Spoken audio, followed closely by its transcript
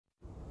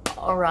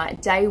All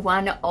right, day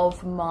one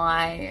of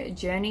my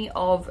journey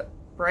of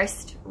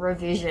breast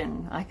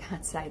revision. I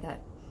can't say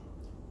that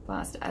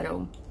fast at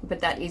all, but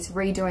that is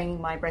redoing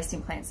my breast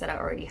implants that I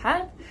already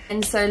have.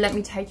 And so let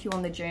me take you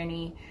on the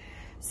journey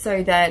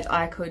so that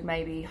I could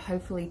maybe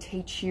hopefully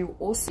teach you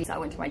also. I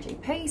went to my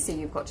GP, so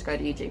you've got to go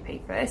to your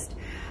GP first.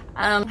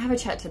 Have a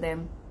chat to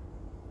them,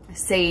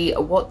 see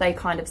what they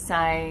kind of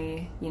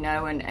say, you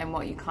know, and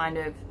what you kind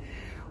of,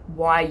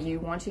 why you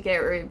want to get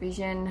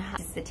revision.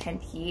 This is the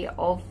 10th year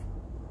of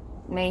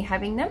me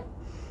having them,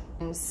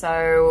 and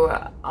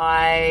so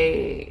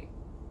I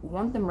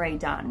want them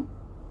redone,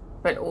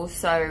 but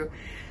also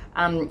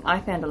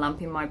I found a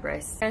lump in my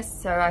breast,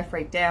 so I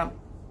freaked out,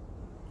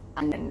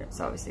 and then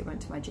so obviously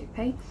went to my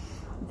GP.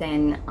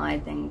 Then I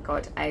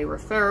got a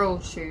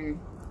referral to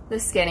the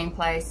scanning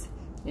place,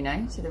 you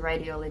know, to the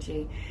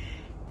radiology.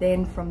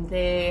 Then from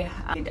there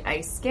I did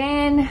a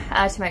scan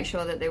to make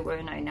sure that there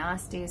were no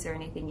nasties or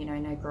anything, you know,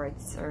 no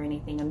growths or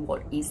anything, and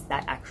what is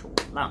that actual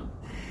lump.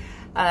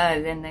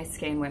 Then the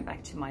scan went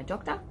back to my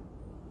doctor,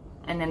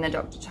 and then the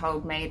doctor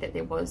told me that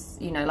there was,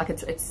 you know, like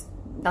it's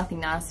nothing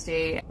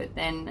nasty, but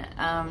then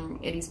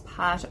it is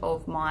part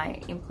of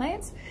my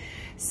implants.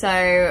 So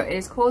it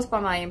is caused by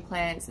my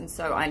implants, and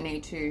so I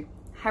need to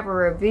have a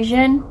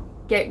revision,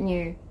 get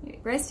new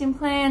breast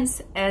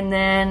implants, and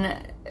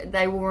then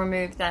they will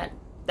remove that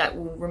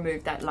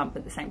lump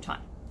at the same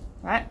time,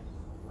 right?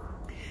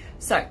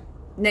 So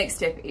next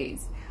step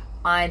is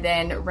I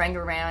then rang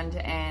around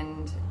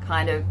and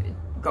kind of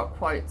got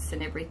quotes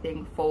and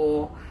everything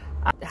for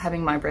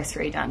having my breast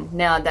redone.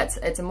 Now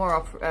it's a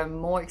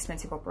more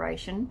expensive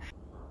operation.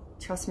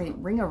 Trust me,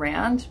 ring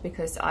around,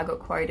 because I got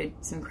quoted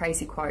some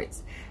crazy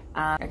quotes.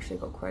 Actually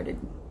got quoted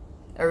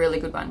a really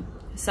good one,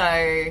 so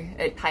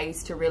it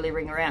pays to really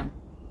ring around.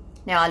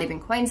 Now I live in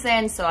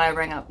Queensland, so I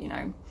rang up, you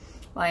know,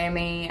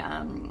 Miami,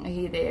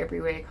 here, there,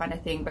 everywhere kind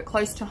of thing, but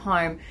close to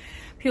home,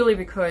 purely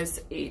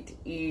because it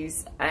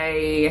is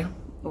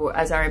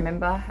as I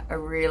remember, a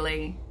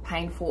really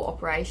painful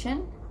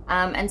operation,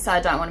 and so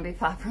I don't want to be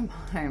far from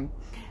home.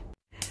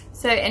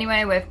 So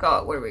anyway, we've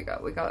got, what do we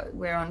got?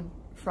 We're on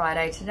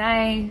Friday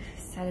today,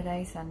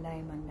 Saturday,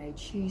 Sunday, Monday,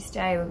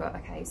 Tuesday. We've got,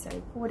 okay, so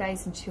 4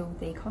 days until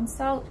the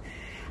consult.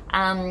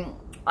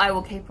 I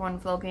will keep on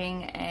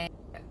vlogging, and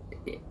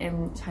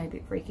I'm a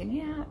bit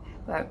freaking out,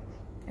 but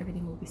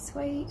everything will be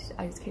sweet.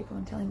 I just keep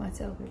on telling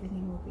myself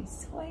everything will be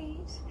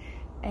sweet,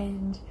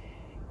 and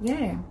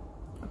yeah.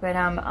 But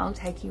I'll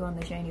take you on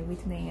the journey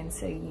with me, and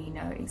so you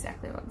know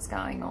exactly what's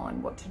going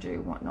on, what to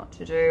do, what not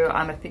to do.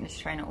 I'm a fitness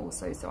trainer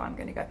also, so I'm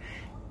going to go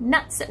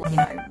nuts, you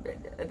know,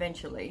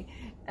 eventually.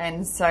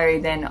 And so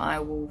then I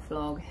will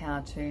vlog how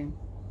to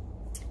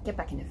get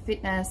back into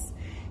fitness,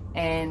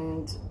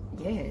 and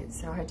yeah,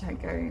 so I don't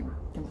go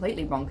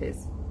completely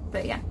bonkers.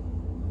 But yeah,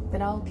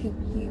 but I'll keep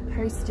you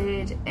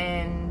posted.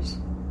 And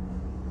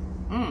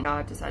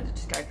I've decided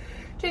to go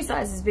 2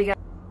 sizes bigger.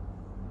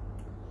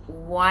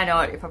 Why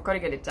not? If I've got to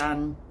get it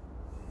done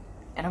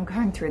and I'm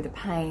going through the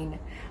pain,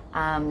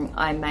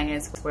 I may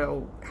as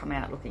well come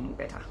out looking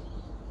better.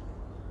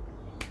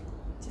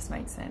 Just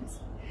makes sense.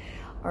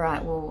 All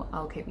right, well,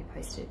 I'll keep you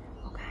posted.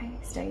 Okay,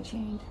 stay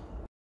tuned.